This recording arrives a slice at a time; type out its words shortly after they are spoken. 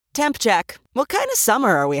Temp check. What kind of summer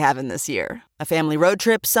are we having this year? A family road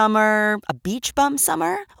trip summer? A beach bum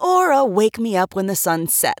summer? Or a wake me up when the sun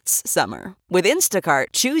sets summer? With Instacart,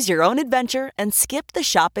 choose your own adventure and skip the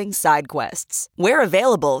shopping side quests. Where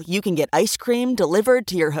available, you can get ice cream delivered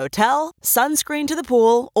to your hotel, sunscreen to the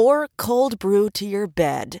pool, or cold brew to your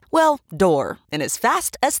bed. Well, door, in as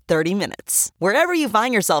fast as 30 minutes. Wherever you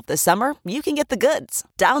find yourself this summer, you can get the goods.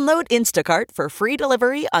 Download Instacart for free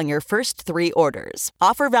delivery on your first 3 orders.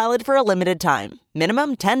 Offer valid for a limited time.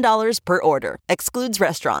 Minimum $10 per order. Excludes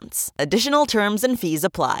restaurants. Additional terms and fees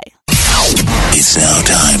apply. It's now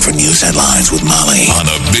time for news headlines with Molly on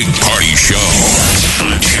the Big Party Show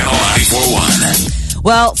on Channel 941.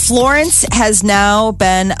 Well, Florence has now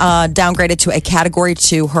been downgraded to a Category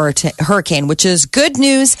 2 hurricane, which is good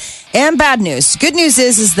news and bad news. Good news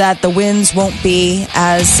is that the winds won't be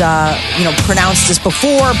as pronounced as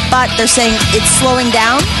before, but they're saying it's slowing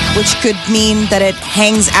down, which could mean that it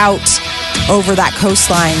hangs out over that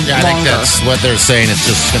coastline longer. I think that's what they're saying. It's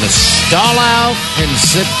just going to stall out and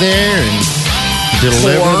sit there and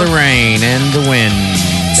deliver the rain and the wind.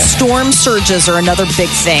 Storm surges are another big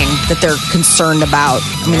thing that they're concerned about.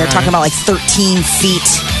 I mean, they're talking about like 13 feet,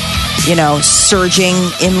 surging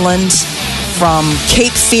inland from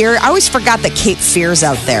Cape Fear. I always forgot that Cape Fear's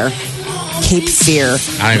out there. Cape Fear.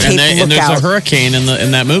 And there's a hurricane in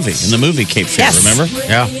that movie. In the movie Cape Fear, yes. Remember?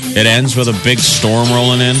 Yeah. It ends with a big storm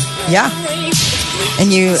rolling in. Yeah. And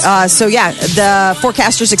the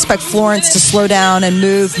forecasters expect Florence to slow down and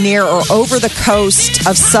move near or over the coast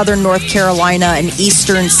of southern North Carolina and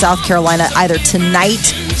eastern South Carolina either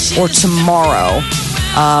tonight or tomorrow.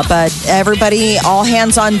 But everybody, all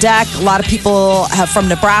hands on deck. A lot of people from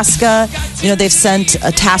Nebraska. They've sent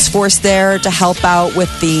a task force there to help out with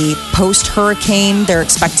the post-hurricane. They're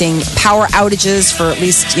expecting power outages for at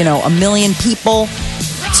least, 1 million people.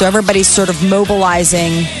 So everybody's sort of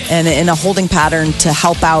mobilizing and in a holding pattern to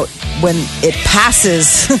help out when it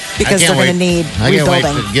passes because they're going to need rebuilding. I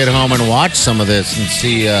can't wait to get home and watch some of this and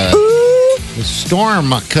see the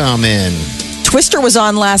storm come in. Twister was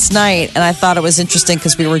on last night, and I thought it was interesting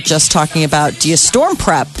because we were just talking about, do you storm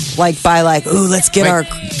prep? Let's get our...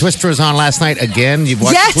 Twister was on last night again? You've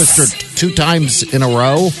watched Twister 2 times in a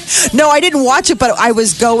row? No, I didn't watch it, but I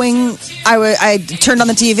was going... I turned on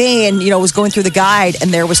the TV and, was going through the guide,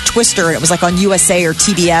 and there was Twister, and it was like on USA or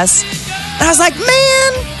TBS. And I was like,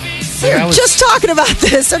 man, they're just talking about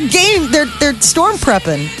this. They're storm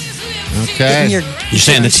prepping. Okay. You're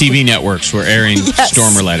saying the TV networks were airing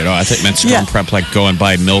storm related. Oh, I think meant storm prep, like go and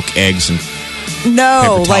buy milk, eggs, and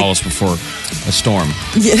paper towels before a storm.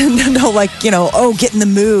 Yeah, get in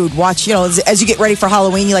the mood. Watch, as you get ready for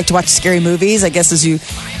Halloween, you like to watch scary movies. I guess as you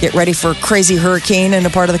get ready for a crazy hurricane in a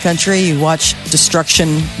part of the country, you watch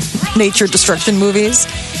nature destruction movies.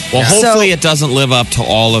 Well, hopefully it doesn't live up to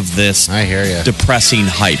all of this I hear you. Depressing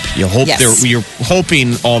hype. You hope you're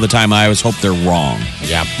hoping all the time. I always hope they're wrong.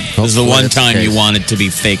 Yeah. This is the one time you want it to be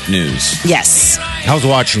fake news. Yes. I was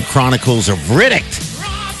watching Chronicles of Riddick.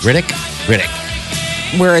 Riddick.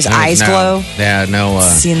 Where his eyes glow. Yeah, no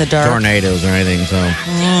see in the dark. Tornadoes or anything. So, all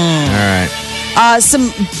right.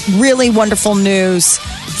 Some really wonderful news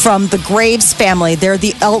from the Graves family. They're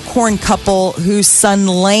the Elkhorn couple whose son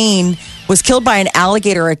Lane was killed by an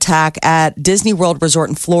alligator attack at Disney World Resort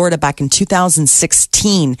in Florida back in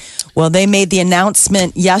 2016. Well, they made the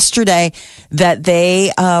announcement yesterday that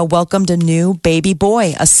they welcomed a new baby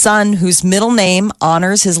boy, a son whose middle name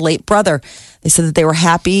honors his late brother. They said that they were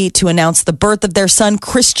happy to announce the birth of their son,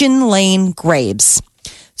 Christian Lane Graves.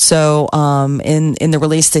 So in the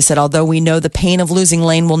release, they said, although we know the pain of losing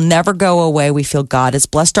Lane will never go away, we feel God has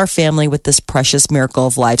blessed our family with this precious miracle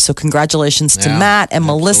of life. So congratulations to Matt and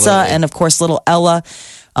Melissa and, of course, little Ella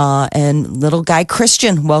and little guy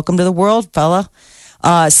Christian. Welcome to the world, fella.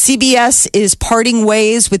 CBS is parting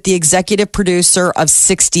ways with the executive producer of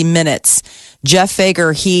 60 Minutes. Jeff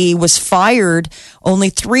Fager, he was fired only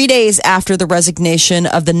 3 days after the resignation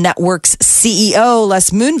of the network's CEO, Les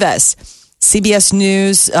Moonves. CBS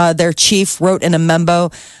News, their chief, wrote in a memo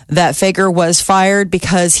that Fager was fired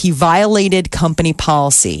because he violated company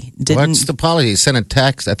policy. What's the policy? He sent a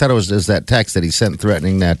text. I thought it was that text that he sent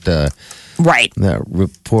threatening that that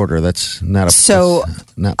reporter. That's not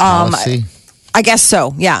not policy. I guess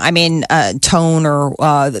so. Yeah. I mean, tone or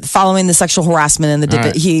following the sexual harassment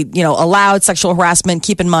and he allowed sexual harassment.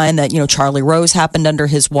 Keep in mind that Charlie Rose happened under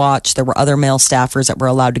his watch. There were other male staffers that were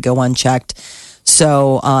allowed to go unchecked.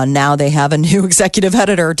 So now they have a new executive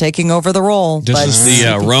editor taking over the role. This is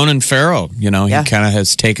the Ronan Farrow. He kind of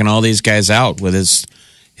has taken all these guys out with his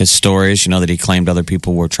stories. That he claimed other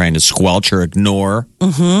people were trying to squelch or ignore.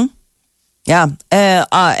 Mm-hmm. Yeah.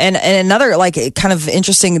 And another, kind of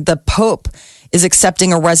interesting, the Pope is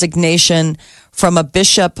accepting a resignation from a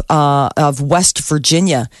bishop of West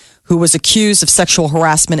Virginia who was accused of sexual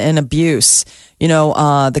harassment and abuse.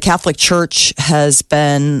 The Catholic Church has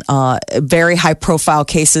been very high-profile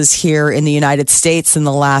cases here in the United States in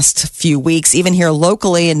the last few weeks. Even here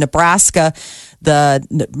locally in Nebraska, the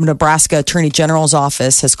Nebraska Attorney General's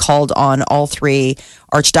office has called on all three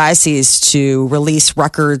archdioceses to release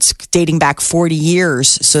records dating back 40 years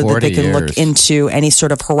so that they can look into any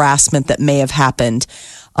sort of harassment that may have happened.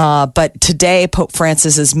 But today, Pope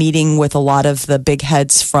Francis is meeting with a lot of the big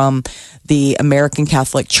heads from the American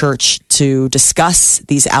Catholic Church to discuss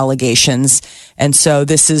these allegations. And so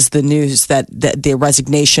this is the news that the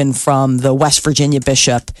resignation from the West Virginia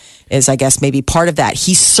bishop is, I guess, maybe part of that.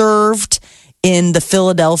 He served in the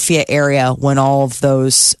Philadelphia area when all of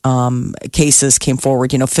those cases came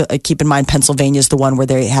forward. Keep in mind, Pennsylvania is the one where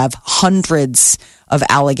they have hundreds of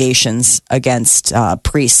allegations against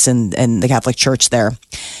priests and the Catholic Church there.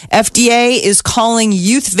 FDA is calling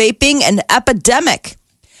youth vaping an epidemic.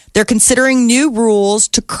 They're considering new rules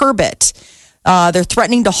to curb it. They're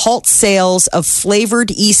threatening to halt sales of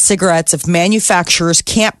flavored e-cigarettes if manufacturers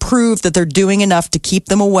can't prove that they're doing enough to keep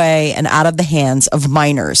them away and out of the hands of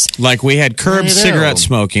minors. Like we had curbed cigarette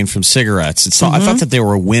smoking from cigarettes. I thought that they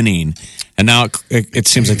were winning. And now it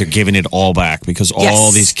seems like they're giving it all back because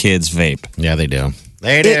all these kids vape. Yeah, they do.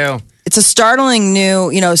 They do. It's a startling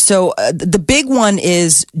new, so the big one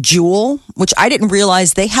is Juul, which I didn't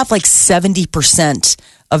realize they have 70%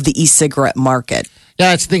 of the e-cigarette market.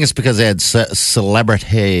 Yeah, I think it's because they had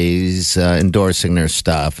celebrities endorsing their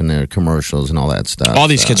stuff and their commercials and all that stuff. All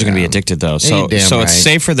these kids are going to be addicted, though. So it's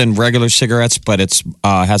safer than regular cigarettes, but it's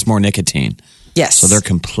has more nicotine. Yes. So they're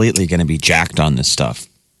completely going to be jacked on this stuff.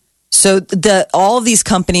 So all of these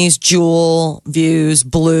companies, Juul, Vuse,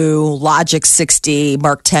 Blue, Logic 60,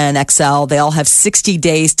 Mark 10, XL, they all have 60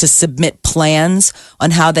 days to submit plans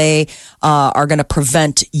on how they are going to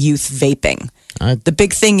prevent youth vaping. The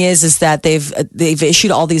big thing is that they've issued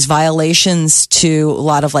all these violations to a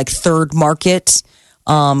lot of third market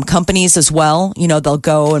companies as well. They'll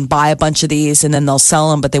go and buy a bunch of these and then they'll sell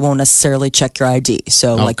them, but they won't necessarily check your ID.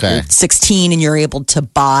 So you're 16 and you're able to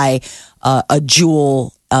buy a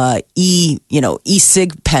Juul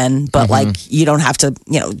e-cig pen, but you don't have to,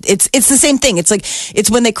 it's the same thing. It's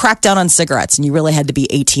when they crack down on cigarettes and you really had to be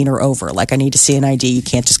 18 or over. I need to see an ID. You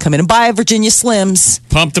can't just come in and buy Virginia Slims.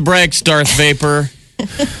 Pump the brakes, Darth Vapor.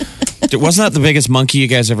 Wasn't that the biggest monkey you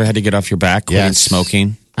guys ever had to get off your back when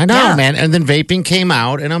smoking? I know, man. And then vaping came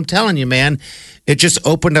out, and I'm telling you, man, it just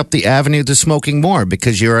opened up the avenue to smoking more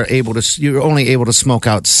because you're only able to smoke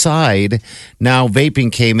outside. Now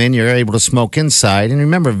vaping came in, you're able to smoke inside. And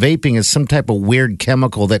remember, vaping is some type of weird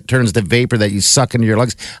chemical that turns the vapor that you suck into your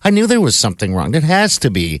lungs. I knew there was something wrong. There has to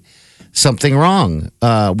be something wrong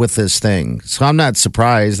with this thing. So I'm not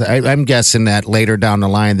surprised. I'm guessing that later down the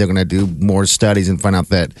line, they're going to do more studies and find out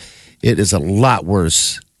that it is a lot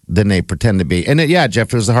worse than they pretend to be. And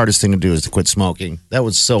Jeff, it was the hardest thing to do is to quit smoking. That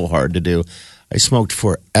was so hard to do. I smoked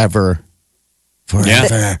forever.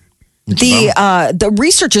 Yeah. The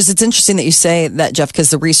researchers, it's interesting that you say that, Jeff, because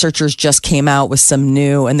the researchers just came out with some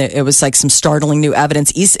new, and it was some startling new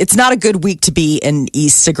evidence. It's not a good week to be an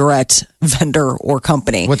e-cigarette vendor or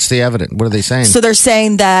company. What's the evidence? What are they saying? So they're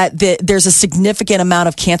saying that there's a significant amount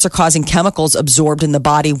of cancer-causing chemicals absorbed in the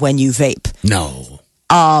body when you vape. No.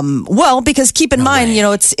 Well, because keep in mind,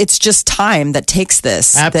 it's just time that takes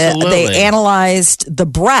this. Absolutely. They analyzed the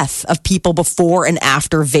breath of people before and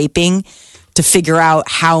after vaping to figure out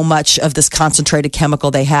how much of this concentrated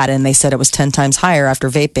chemical they had. And they said it was 10 times higher after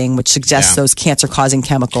vaping, which suggests those cancer-causing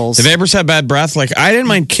chemicals. The vapors have bad breath. I didn't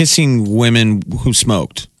mind kissing women who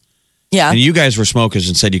smoked. Yeah. And you guys were smokers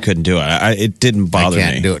and said you couldn't do it. It didn't bother me.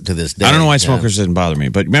 I can't do it to this day. I don't know why smokers didn't bother me.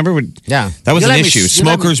 But remember that was an issue.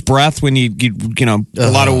 Smokers' breath when you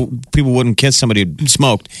a lot of people wouldn't kiss somebody who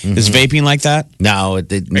smoked. Is vaping like that? No. I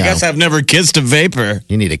guess I've never kissed a vapor.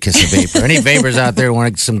 You need to kiss a vapor. Any vapors out there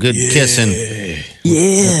want some good kissing?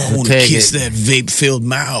 Yeah. I want to kiss that vape-filled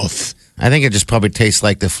mouth. I think it just probably tastes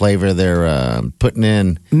like the flavor they're putting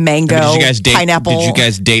in. Mango, pineapple. Did you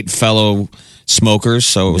guys date fellow smokers?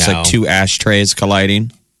 So it was like two ashtrays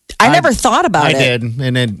colliding? I never thought about it. I did.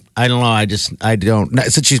 And then, I don't know. I don't.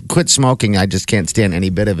 Since you quit smoking, I just can't stand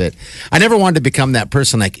any bit of it. I never wanted to become that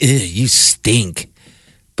person you stink.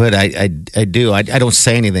 But I do. I don't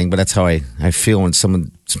say anything, but that's how I feel when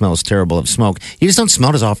someone smells terrible of smoke. You just don't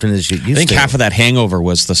smell it as often as you used to. I think half of that hangover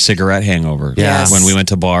was the cigarette hangover. Yes. When we went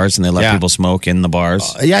to bars and they let people smoke in the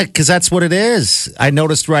bars. Because that's what it is. I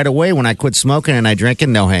noticed right away when I quit smoking and I drank,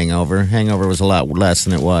 no hangover. Hangover was a lot less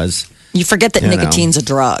than it was. You forget that nicotine's a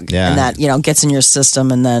drug Yeah. and that, gets in your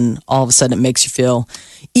system and then all of a sudden it makes you feel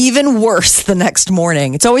even worse the next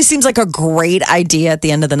morning. It always seems like a great idea at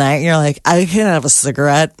the end of the night. You're like, I can have a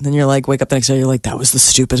cigarette. And then you're like, wake up the next day, you're like, that was the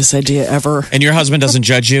stupidest idea ever. And your husband doesn't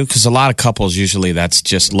judge you? Because a lot of couples, usually that's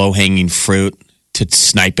just low-hanging fruit to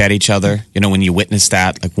snipe at each other. When you witness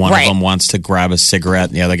that, like one of them wants to grab a cigarette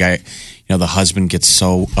and the other guy, the husband gets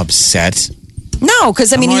so upset. No,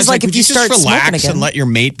 because he's like, if you start just smoking relax again. and let your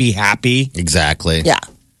mate be happy. Exactly. Yeah.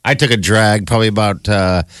 I took a drag probably about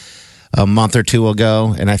a month or two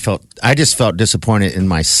ago, and I just felt disappointed in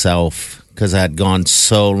myself because I had gone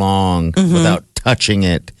so long without touching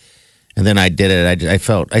it, and then I did it.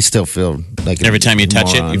 I still feel like Every time you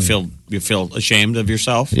touch moron. it, you feel ashamed of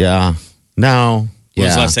yourself. Yeah. No. When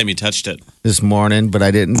was Yeah. the last time you touched it? This morning, but I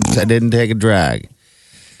didn't take a drag.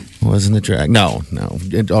 It wasn't a drag. No.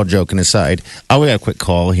 All joking aside. We got a quick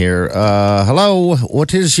call here. Hello.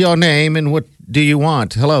 What is your name and what do you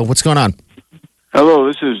want? Hello. What's going on? Hello,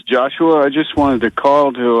 this is Joshua. I just wanted to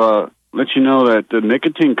call to let you know that the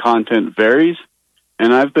nicotine content varies,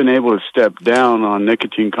 and I've been able to step down on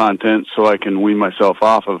nicotine content so I can wean myself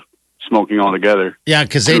off of smoking altogether. Yeah,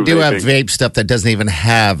 because they do have vape stuff that doesn't even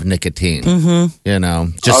have nicotine.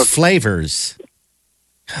 Just flavors.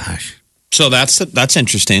 Gosh. So that's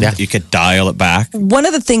interesting. Yeah. You could dial it back. One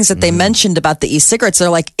of the things that they mentioned about the e-cigarettes, they're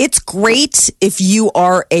like, it's great if you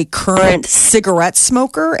are a current cigarette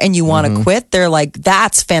smoker and you want to quit. They're like,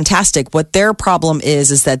 that's fantastic. What their problem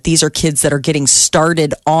is that these are kids that are getting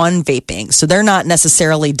started on vaping. So they're not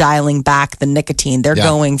necessarily dialing back the nicotine. They're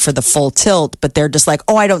going for the full tilt, but they're just like,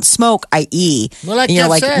 oh, I don't smoke, I E. Well, like and you're I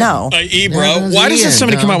like, said. no. Bro. Why doesn't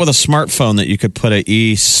somebody come out with a smartphone that you could put an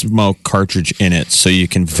e-smoke cartridge in it so you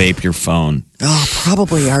can vape your phone? Oh,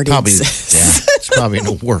 probably already Probably, exists. it's probably in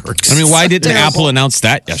the works. I mean, why didn't Apple announce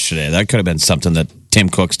that yesterday? That could have been something that Tim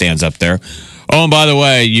Cook stands up there. Oh, and by the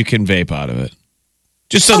way, you can vape out of it.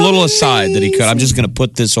 Just a little aside that he could. I'm just going to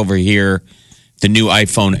put this over here. The new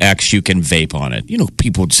iPhone X, you can vape on it.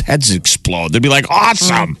 People's heads explode. They'll be like,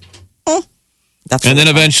 awesome. That's And then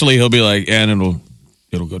eventually he'll be like, and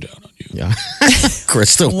it'll go down on you. Yeah.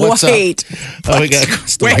 Crystal, what's Wait. up? We got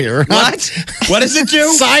Crystal here. What? What does it do?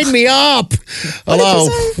 Sign me up. Hello.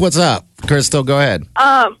 What's up? Crystal, go ahead.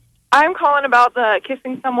 I'm calling about the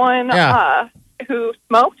kissing someone who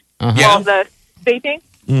smoked while the vaping.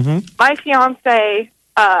 My fiance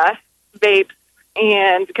vapes,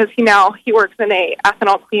 and because he works in a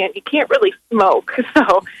ethanol plant, he can't really smoke.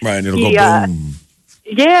 So Right, it'll go boom.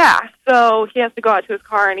 Yeah, so he has to go out to his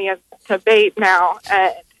car and he has to vape now,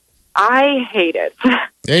 and I hate it.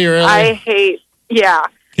 Yeah, you really? I hate. Yeah.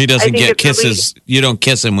 He doesn't get it's really- kisses. You don't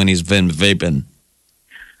kiss him when he's been vaping.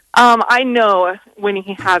 I know when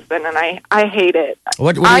he has been, and I hate it.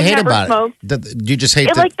 What do you I hate never about smoked. it? You just hate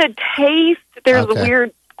It's like the taste. There's Okay. a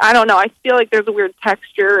weird. I don't know. I feel like there's a weird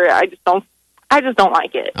texture. I just don't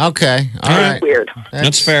like it. Okay. All It's right. weird.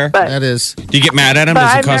 That's fair. But That is. Do you get mad at him? But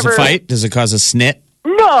Does it I've cause a never- fight? Does it cause a snit?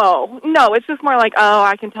 No. It's just more like, oh,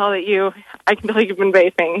 I can tell you've been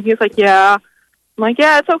vaping. And he's like, yeah. I'm like,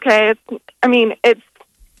 yeah, it's okay.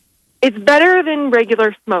 It's better than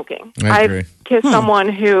regular smoking. I agree. I've kissed someone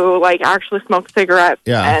who actually smoked cigarettes,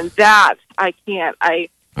 Yeah. and that I can't. I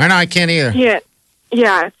know, I can't either. Can't.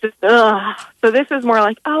 Yeah, it's just ugh. So this is more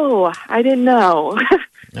like, oh, I didn't know.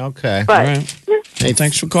 Okay. But All right. Hey,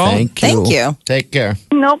 thanks for calling. Thank you. Take care.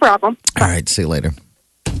 no problem. All right. See you later.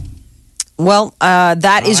 Well,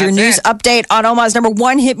 that is your that's news it. update on Omaha's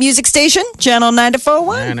 #1 hit music station, Channel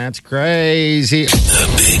 941. Man, that's crazy.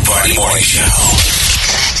 The Big Party Morning Show.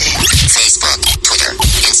 Facebook, Twitter,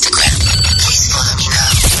 Instagram. Please follow me now.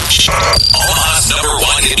 Omaha's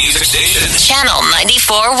 #1 hit music station. Channel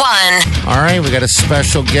 94.1. All right. We got a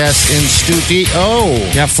special guest in studio.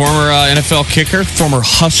 Yeah, former NFL kicker, former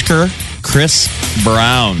Husker, Chris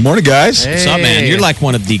Brown. Morning, guys. Hey. What's up, man? You're like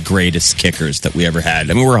one of the greatest kickers that we ever had.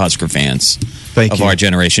 I mean, we're Husker fans Thank of you. our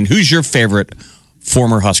generation. Who's your favorite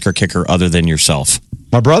former Husker kicker other than yourself?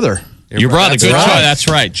 My brother. Your brother. That's Good right. choice. That's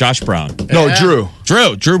right. Josh Brown. No, Yeah.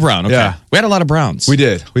 Drew. Drew Brown. Okay. Yeah. We had a lot of Browns. We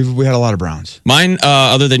did. We had a lot of Browns. Mine,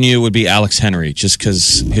 other than you, would be Alex Henry, just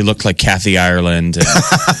because he looked like Kathy Ireland. And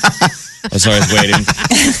I was always waiting.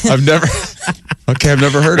 I've never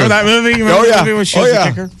heard of that movie? You Oh, remember yeah. the movie where she Oh, was the yeah.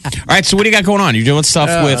 kicker? All right, so what do you got going on? You're doing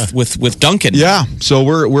stuff with Duncan. Yeah. So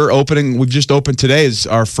we're opening. We've just opened today. Is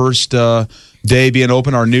our first day being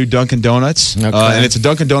open. Our new Dunkin' Donuts, Okay. and it's a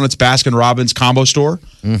Dunkin' Donuts Baskin Robbins combo store.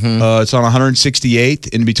 It's on 168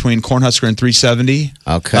 in between Cornhusker and 370.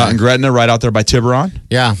 Okay. In Gretna, right out there by Tiburon.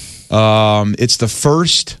 Yeah. It's the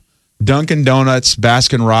first Dunkin' Donuts,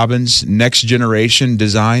 Baskin Robbins, next generation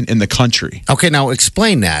design in the country. Okay, now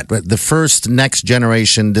explain that. The first next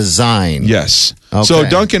generation design. Yes. Okay. So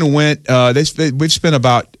Dunkin' went. We've spent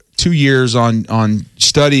about 2 years on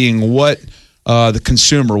studying what the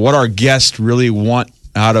consumer, what our guests really want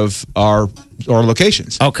out of our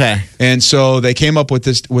locations. Okay. And so they came up with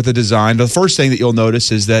a design. The first thing that you'll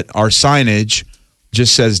notice is that our signage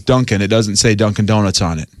just says Dunkin'. It doesn't say Dunkin' Donuts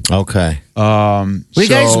on it. Okay. Were you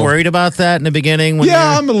guys worried about that in the beginning?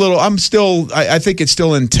 I'm still. I think it's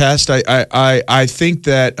still in test. I think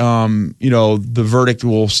that the verdict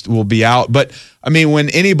will be out. But I mean, when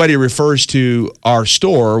anybody refers to our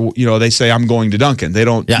store, they say I'm going to Dunkin'. They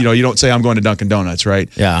don't. Yeah. You don't say I'm going to Dunkin' Donuts, right?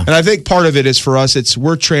 Yeah. And I think part of it is for us.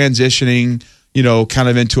 We're transitioning. Kind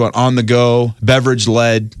of into an on-the-go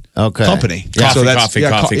beverage-led company. Yeah.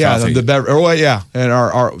 Coffee. And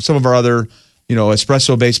our some of our other,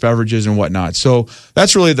 espresso-based beverages and whatnot. So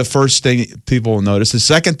that's really the first thing people will notice. The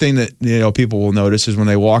second thing that people will notice is when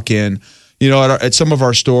they walk in, at some of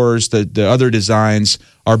our stores, the other designs,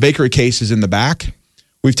 our bakery case is in the back.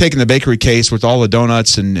 We've taken the bakery case with all the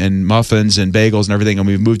donuts and muffins and bagels and everything, and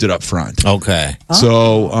we've moved it up front. Okay.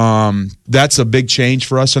 So that's a big change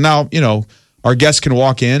for us. So now, our guests can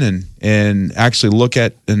walk in and actually look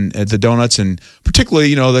at the donuts, and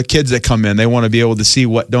particularly, the kids that come in, they want to be able to see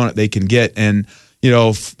what donut they can get. And,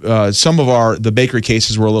 some of the bakery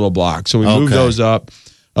cases were a little blocked. So we moved those up.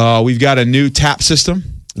 We've got a new tap system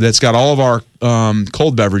that's got all of our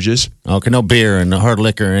cold beverages. Okay, no beer and no hard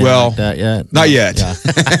liquor or anything like that yet? Not yet. Yeah.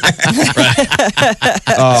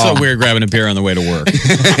 So weird grabbing a beer on the way to work.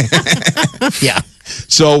 Yeah.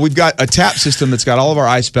 So we've got a tap system that's got all of our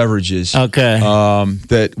iced beverages. Okay.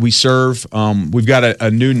 That we serve. We've got a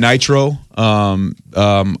new nitro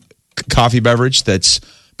coffee beverage that's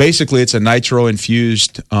basically it's a nitro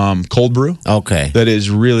infused cold brew. Okay. That is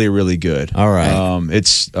really, really good. All right.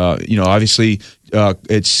 It's obviously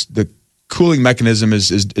it's the cooling mechanism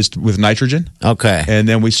is with nitrogen. Okay. And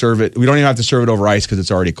then we serve it. We don't even have to serve it over ice because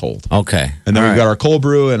it's already cold. Okay. And then we've got our cold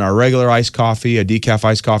brew and our regular iced coffee, a decaf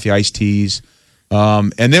iced coffee, iced teas.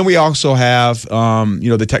 And then we also have,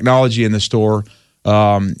 the technology in the store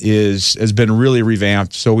has been really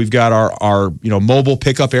revamped. So we've got our mobile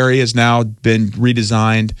pickup areas now been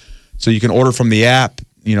redesigned, so you can order from the app.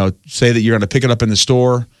 Say that you're going to pick it up in the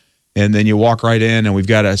store, and then you walk right in, and we've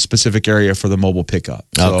got a specific area for the mobile pickup.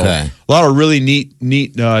 So okay. A lot of really neat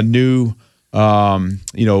new.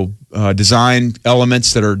 Design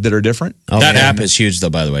elements that are different. That app is huge, though.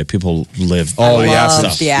 By the way, people live. Oh, the app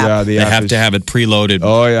stuff. The app. Yeah, they have to have it preloaded.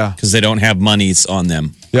 Oh, yeah, because they don't have monies on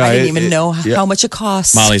them. Yeah, I didn't even know how much it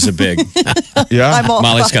costs. Molly's a big. Yeah,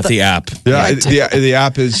 Molly's got the app. Yeah, the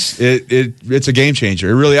app is it's a game changer.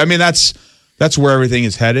 It really, I mean, that's where everything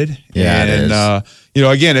is headed. Yeah, and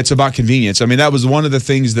again, it's about convenience. I mean, that was one of the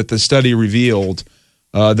things that the study revealed.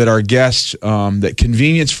 That our guests, that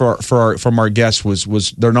convenience from our guests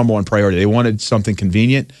was their number one priority. They wanted something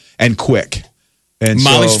convenient and quick. And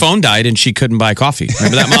Molly's phone died and she couldn't buy coffee.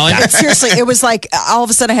 Remember that, Molly? Seriously, it was like all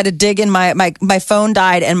of a sudden I had to dig in. My phone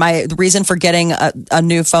died, and the reason for getting a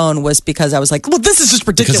new phone was because I was like, well, this is just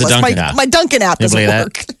ridiculous. My Dunkin' app doesn't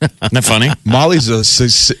work. Isn't that funny? Molly's a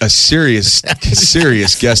serious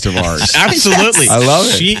guest of ours. Absolutely. I love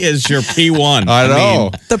it. She is your P1. I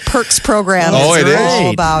know. The Perks program it is is.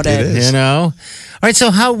 all about it. You know? All right,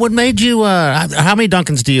 so what made you, how many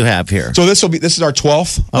Dunkins do you have here? So this is our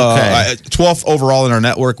 12th. Okay. 12th overall in our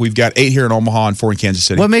network. We've got 8 here in Omaha and 4 in Kansas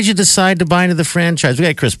City. What made you decide to buy into the franchise? We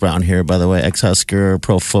got Chris Brown here, by the way, ex-Husker,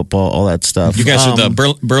 pro football, all that stuff. You guys are the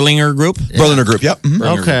Berlinger Group? Yeah. Berlinger Group, yep.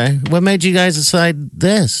 Mm-hmm. Okay. What made you guys decide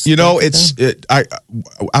this?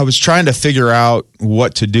 I was trying to figure out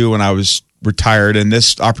what to do when I was retired, and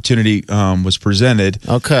this opportunity was presented.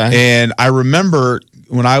 Okay. And I remember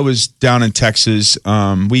when I was down in Texas,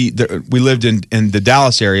 we lived in the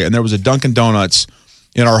Dallas area, and there was a Dunkin' Donuts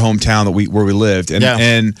in our hometown where we lived, and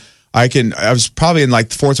I was probably in like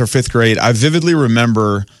 4th or 5th grade. I vividly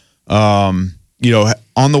remember, on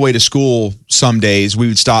the way to school, some days we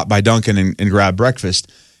would stop by Dunkin' and grab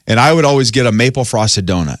breakfast, and I would always get a maple frosted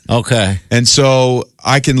donut. Okay, and so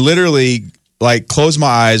I can literally like close my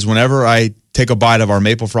eyes whenever I take a bite of our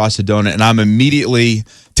maple frosted donut, and I'm immediately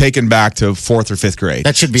taken back to 4th or 5th grade.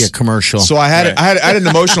 That should be a commercial. So I had an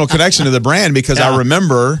emotional connection to the brand because I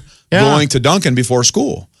remember going to Dunkin' before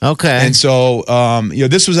school. Okay. And so,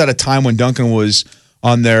 this was at a time when Dunkin' was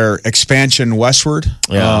on their expansion westward.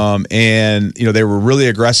 Yeah. And, they were really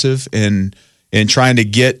aggressive in trying to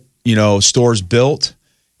get, stores built.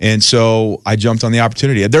 And so I jumped on the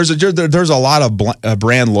opportunity. There's a lot of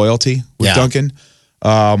brand loyalty with Dunkin'.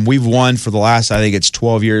 we've won for the last, I think it's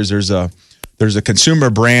 12 years. There's a consumer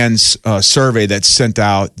brands survey that's sent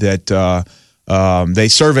out that they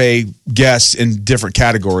survey guests in different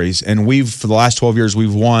categories, and for the last 12 years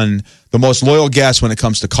we've won the most loyal guests when it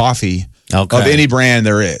comes to coffee of any brand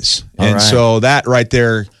there is. So that right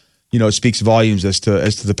there, speaks volumes as to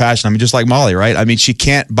the passion. I mean, just like Molly, right? I mean, she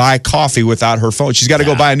can't buy coffee without her phone. She's got to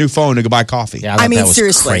go buy a new phone to go buy coffee. Yeah, I mean,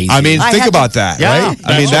 seriously. Crazy. I mean, think about that, right?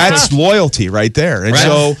 I mean, that's loyalty right there. And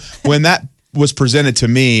so when that was presented to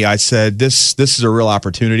me, I said, this is a real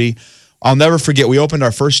opportunity. I'll never forget, we opened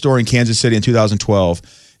our first store in Kansas City in 2012.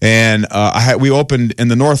 And we opened in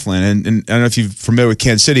the Northland. And I don't know if you're familiar with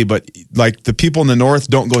Kansas City, but like the people in the north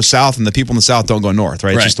don't go south and the people in the south don't go north,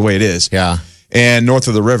 right? It's just the way it is. Yeah. And north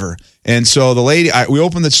of the river. And so the lady, we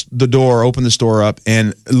opened the store up,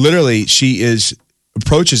 and literally she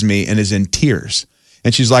approaches me and is in tears.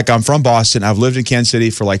 And she's like, I'm from Boston. I've lived in Kansas City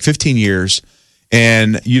for like 15 years.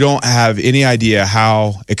 And you don't have any idea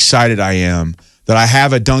how excited I am that I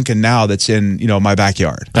have a Dunkin' now that's in, my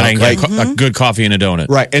backyard. That I can get a good coffee and a donut.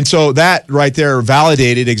 Right. And so that right there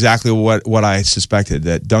validated exactly what I suspected,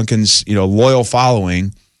 that Dunkin's, loyal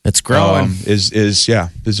following it's growing. Is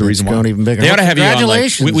the reason why. Even bigger. They ought to have you on.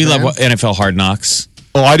 Congratulations, We love NFL Hard Knocks.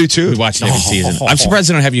 Oh, I do too. We watch it every season. I'm surprised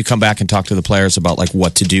they don't have you come back and talk to the players about like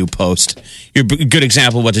what to do post. You're a good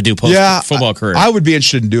example of what to do post football career. I would be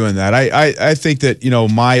interested in doing that. I think that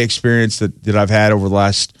my experience that I've had over the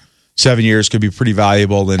last 7 years could be pretty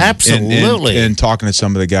valuable. Absolutely. In talking to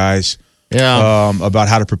some of the guys. Yeah. About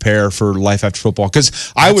how to prepare for life after football.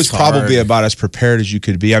 Because I was probably about as prepared as you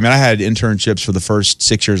could be. I mean, I had internships for the first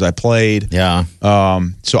 6 years I played. Yeah.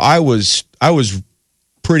 So I was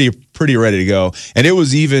pretty ready to go. And it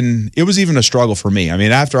was even a struggle for me. I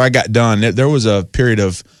mean, after I got done, there was a period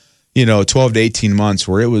of 12 to 18 months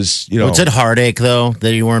where it was, Was it heartache, though,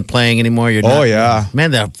 that you weren't playing anymore? Yeah.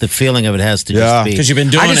 Man, the feeling of it has to just be. Because you've been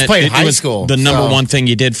doing I just played high school. The number one thing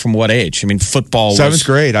you did from what age? I mean, football was 7th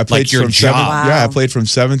grade. I played like your from job. I played from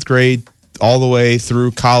 7th grade all the way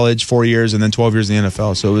through college, 4 years, and then 12 years in the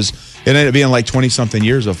NFL. So it ended up being like 20-something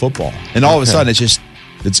years of football. And all of a sudden,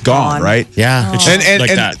 it's gone, right? Yeah.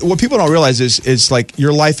 And what people don't realize is like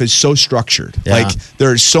your life is so structured. Yeah. Like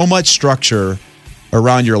there's so much structure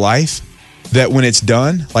around your life that when it's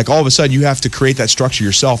done, like all of a sudden you have to create that structure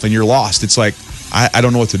yourself and you're lost. It's like, I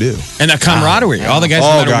don't know what to do. And that camaraderie. All the guys,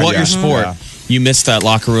 no matter what your sport, you miss that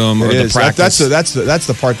locker room or the practice. That's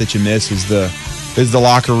the part that you miss is the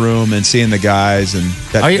locker room and seeing the guys. And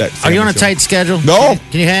are you on a tight schedule? No.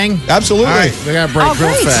 Can you hang? Absolutely. All right, we got to break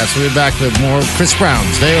real fast. We'll be back with more Chris Brown.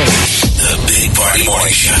 Stay over. The Big Party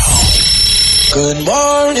Morning Show. Good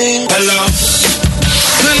morning. Hello.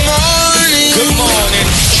 Good morning. Good morning.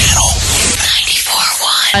 Channel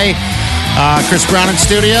 94.1. Hey, Chris Brown in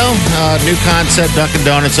studio. New concept, Dunkin'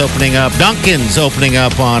 Donuts opening up. Dunkin's opening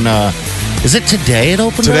up on, is it today it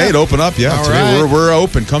opened up? Today it opened up, yeah. All today right. we're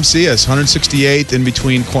open. Come see us. 168th in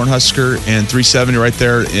between Cornhusker and 370 right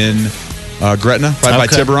there in Gretna, right by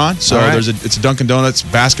Tiburon. So it's a Dunkin' Donuts,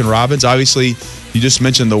 Baskin Robbins. Obviously, you just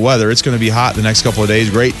mentioned the weather. It's going to be hot the next couple of days.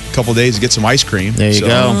 Great couple of days to get some ice cream. There you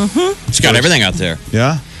go. It's got everything out there.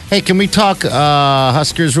 Yeah. Hey, can we talk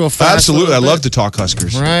Huskers real fast? Absolutely. I love to talk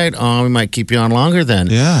Huskers. Right. We might keep you on longer then.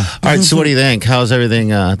 Yeah. All right. So what do you think? How's everything,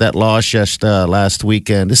 that loss just last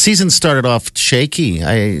weekend? The season started off shaky.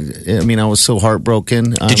 I mean, I was so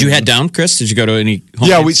heartbroken. Did you head down, Chris? Did you go to any home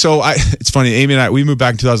games? It's funny. Amy and I, we moved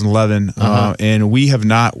back in 2011, and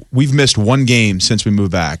we've missed one game since we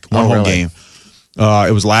moved back. One home game.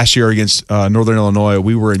 It was last year against Northern Illinois.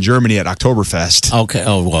 We were in Germany at Oktoberfest. Okay.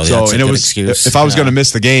 Oh, well, so, that's a and good it was, excuse. If I was going to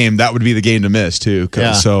miss the game, that would be the game to miss too.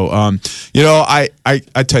 Yeah. So, I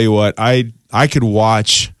tell you what, I could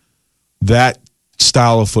watch that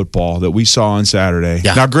style of football that we saw on Saturday.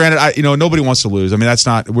 Yeah. Now, granted, nobody wants to lose. I mean,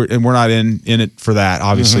 we're not in it for that,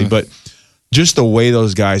 obviously. But just the way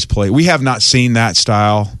those guys play, we have not seen that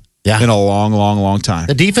style. Yeah. In a long, long, long time.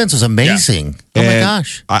 The defense was amazing. Yeah. Oh, my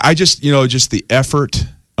gosh. I just, just the effort.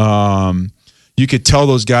 You could tell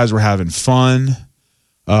those guys were having fun.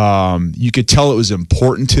 You could tell it was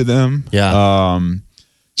important to them. Yeah.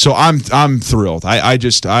 So I'm thrilled.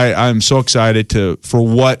 I'm so excited for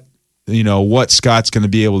what Scott's going to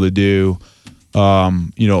be able to do,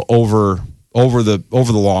 over the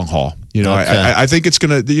long haul. Okay. I think it's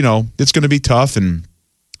going to be tough, and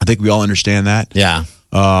I think we all understand that. Yeah.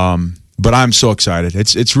 But I'm so excited.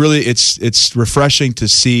 It's really refreshing to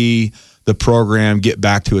see the program get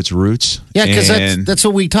back to its roots. Yeah, because that's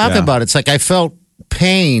what we talk about. It's like I felt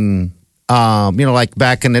pain like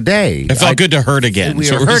back in the day. It felt good to hurt again. We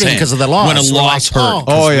were hurting because of the loss. When a loss hurt.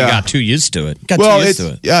 We got too used to it.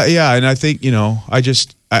 Yeah, and I think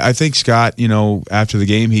I think Scott, after the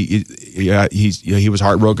game, he was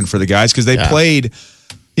heartbroken for the guys because they played.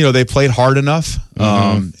 They played hard enough,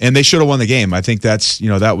 and they should have won the game. I think that's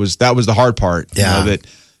that was the hard part. Yeah.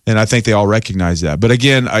 And I think they all recognize that. But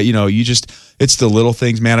again, it's the little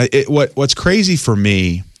things, man. What's crazy for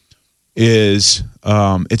me is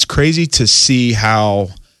it's crazy to see how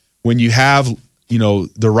when you have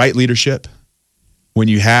the right leadership, when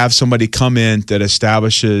you have somebody come in that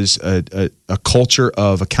establishes a culture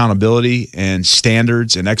of accountability and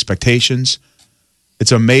standards and expectations.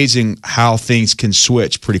 It's amazing how things can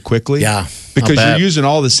switch pretty quickly. Yeah. Because you're using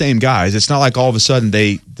all the same guys. It's not like all of a sudden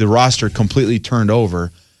the roster completely turned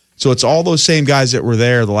over. So it's all those same guys that were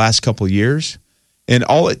there the last couple of years. And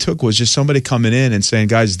all it took was just somebody coming in and saying,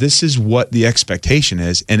 guys, this is what the expectation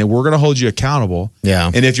is. And we're going to hold you accountable.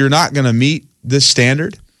 Yeah. And if you're not going to meet this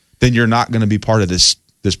standard, then you're not going to be part of this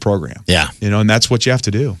program. Yeah. And that's what you have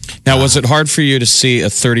to do. Now, was it hard for you to see a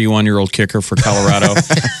 31-year-old kicker for Colorado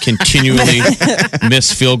continually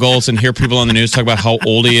miss field goals and hear people on the news talk about how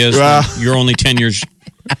old he is? You're only 10 years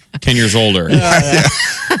older.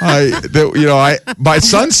 My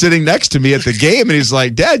son's sitting next to me at the game, and he's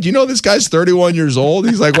like, Dad, this guy's 31 years old?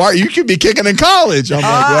 He's like, why? You could be kicking in college. I'm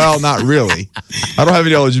like, well, not really. I don't have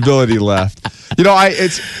any eligibility left.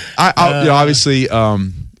 Obviously,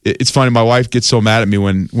 it's funny. My wife gets so mad at me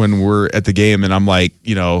when we're at the game, and I'm like,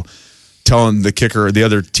 telling the kicker, the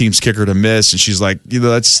other team's kicker, to miss, and she's like,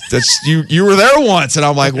 that's you were there once, and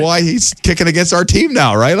I'm like, why he's kicking against our team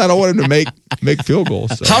now, right? I don't want him to make field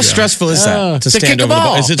goals. So, how stressful is that to stand over the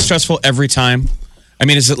ball? Is it stressful every time? I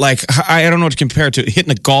mean, is it like, I don't know what to compare it to,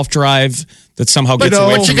 hitting a golf drive that somehow gets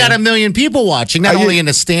away from you got a million people watching, not only in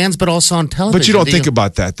the stands, but also on television. But you don't think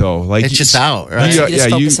about that, though. Like, it's just out, right? You just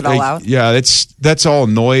focus it all out? Yeah, that's all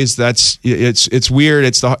noise. It's weird.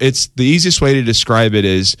 It's the easiest way to describe it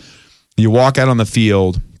is you walk out on the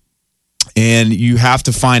field and you have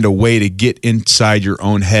to find a way to get inside your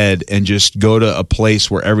own head and just go to a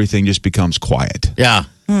place where everything just becomes quiet. Yeah.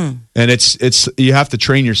 And it's you have to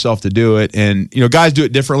train yourself to do it, and guys do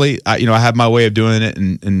it differently. I have my way of doing it,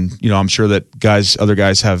 and I'm sure that other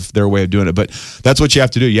guys have their way of doing it. But that's what you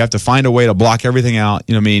have to do. You have to find a way to block everything out.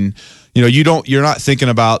 You're not thinking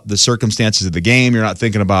about the circumstances of the game. You're not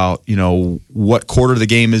thinking about what quarter the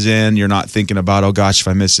game is in. You're not thinking about, oh gosh, if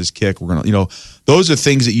I miss this kick, we're gonna those are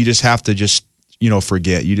things that you just have to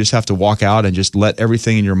forget. You just have to walk out and just let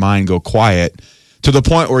everything in your mind go quiet. To the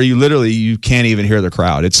point where you can't even hear the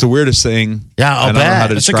crowd. It's the weirdest thing. Yeah, I'll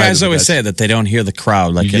bet. That's what guys always say, that they don't hear the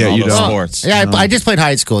crowd like in all those sports. Yeah, I just played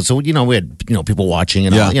high school, so we had people watching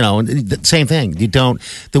and all. Same thing. You don't.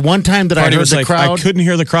 The one time that I heard the crowd, I couldn't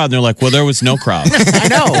hear the crowd. And they're like, well, there was no crowd. I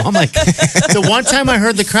know. I'm like, the one time I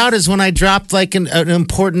heard the crowd is when I dropped like an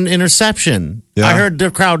important interception. Yeah. I heard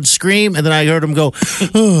the crowd scream, and then I heard them go,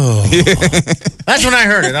 oh. That's when I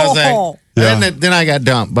heard it. I was like. Yeah. And then I got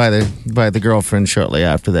dumped by the girlfriend shortly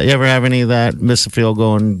after that. You ever have any of that? Miss a field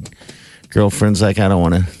goal and girlfriend's like, I don't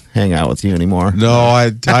want to hang out with you anymore. No,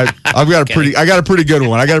 I've got a pretty good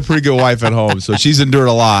one. I got a pretty good wife at home, so she's endured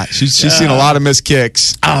a lot. She's seen a lot of missed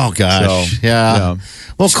kicks. Oh gosh, so, yeah.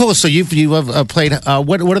 Well, cool. So you have played.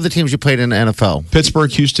 What are the teams you played in the NFL? Pittsburgh,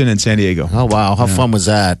 Houston, and San Diego. Oh wow, how fun was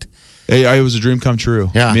that? It was a dream come true.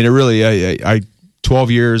 Yeah, I mean, it really. I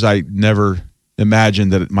 12 years. I never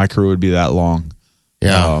imagined that my career would be that long.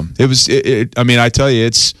 Yeah, it was. I mean, I tell you,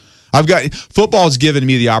 football's given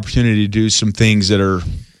me the opportunity to do some things that are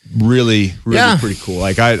really pretty cool.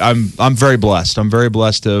 Like I'm very blessed. I'm very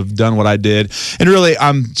blessed to have done what I did, and really,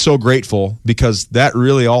 I'm so grateful because that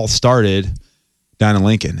really all started down in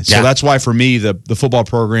Lincoln. So that's why for me, the football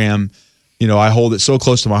program, I hold it so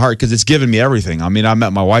close to my heart because it's given me everything. I mean, I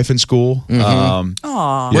met my wife in school.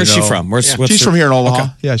 Mm-hmm. Where's she from? She's from here in Omaha.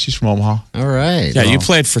 Okay. Yeah, she's from Omaha. All right. Yeah, you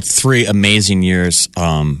played for 3 amazing years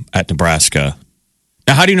at Nebraska.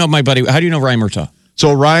 Now, how do you know my buddy? How do you know Ryan Murtaugh?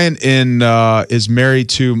 So Ryan is married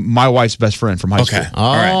to my wife's best friend from high school.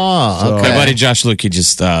 All right. My buddy Josh Lukey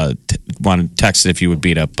just wanted texted if you would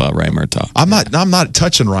beat up Ryan Murtaugh. I'm not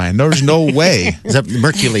touching Ryan. There's no way. Is that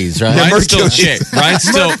Mercules, right? Yeah, Ryan's still in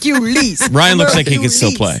shape. Ryan looks like he can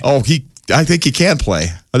still play. Oh, I think he can play.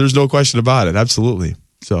 There's no question about it. Absolutely.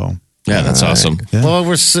 So. Yeah, that's awesome. Yeah. Well,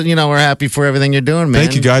 we're happy for everything you're doing, man.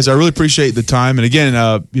 Thank you, guys. I really appreciate the time. And again,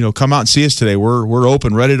 come out and see us today. We're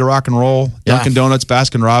open, ready to rock and roll. Dunkin' Donuts,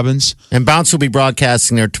 Baskin Robbins, and Bounce will be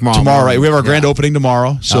broadcasting there tomorrow. Right? We have our grand opening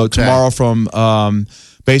tomorrow. So tomorrow from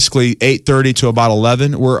basically 8:30 to about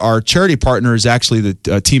 11. Our charity partner is actually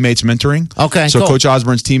the Teammates Mentoring. Okay, so cool. Coach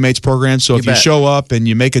Osborne's Teammates program. So if you show up and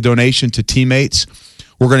you make a donation to Teammates,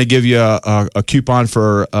 we're going to give you a coupon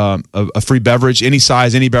for a free beverage, any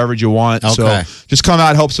size, any beverage you want. Okay. So just come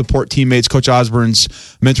out, help support Teammates. Coach Osborne's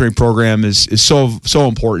mentoring program is so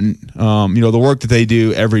important. The work that they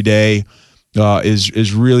do every day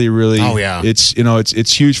is really, really. Oh yeah.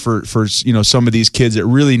 It's huge for some of these kids that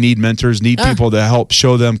really need mentors, need people to help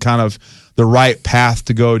show them kind of the right path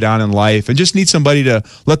to go down in life, and just need somebody to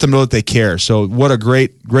let them know that they care. So what a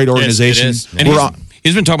great organization. Yes, it is.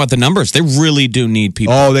 He's been talking about the numbers. They really do need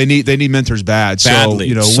people. Oh, they need mentors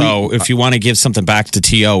badly. So if you want to give something back to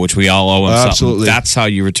TO, which we all owe him absolutely. something, that's how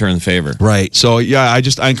you return the favor. Right. So I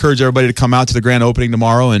encourage everybody to come out to the grand opening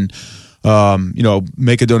tomorrow and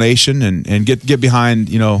make a donation and get behind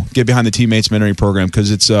the Teammates Mentoring program, because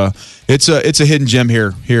it's a hidden gem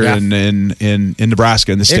here in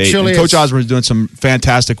Nebraska, in the state. And Coach Osborne is doing some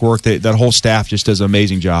fantastic work. That whole staff just does an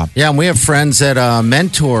amazing job. Yeah, and we have friends that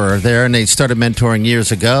mentor there, and they started mentoring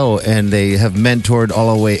years ago, and they have mentored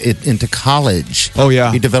all the way into college. Oh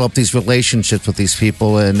yeah, you develop these relationships with these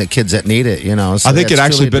people and the kids that need it. So I think it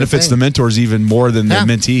actually benefits the mentors even more than the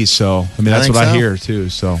mentees. So that's what I hear too.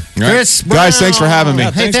 So Chris. Guys, thanks for having me.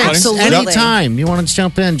 Hey, thanks. Anytime you want to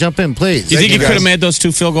jump in, please. Do you think you could have made those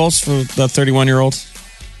 2 field goals for the 31-year-olds?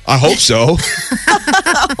 I hope so.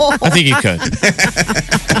 I think you could.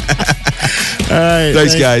 All right.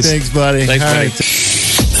 Thanks, guys. Thanks, buddy. The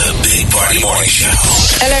Big Party Morning Show.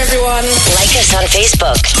 Hello, everyone. Like us on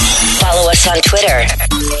Facebook. Follow us on Twitter.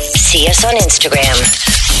 See us on Instagram.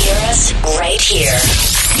 Hear us right here.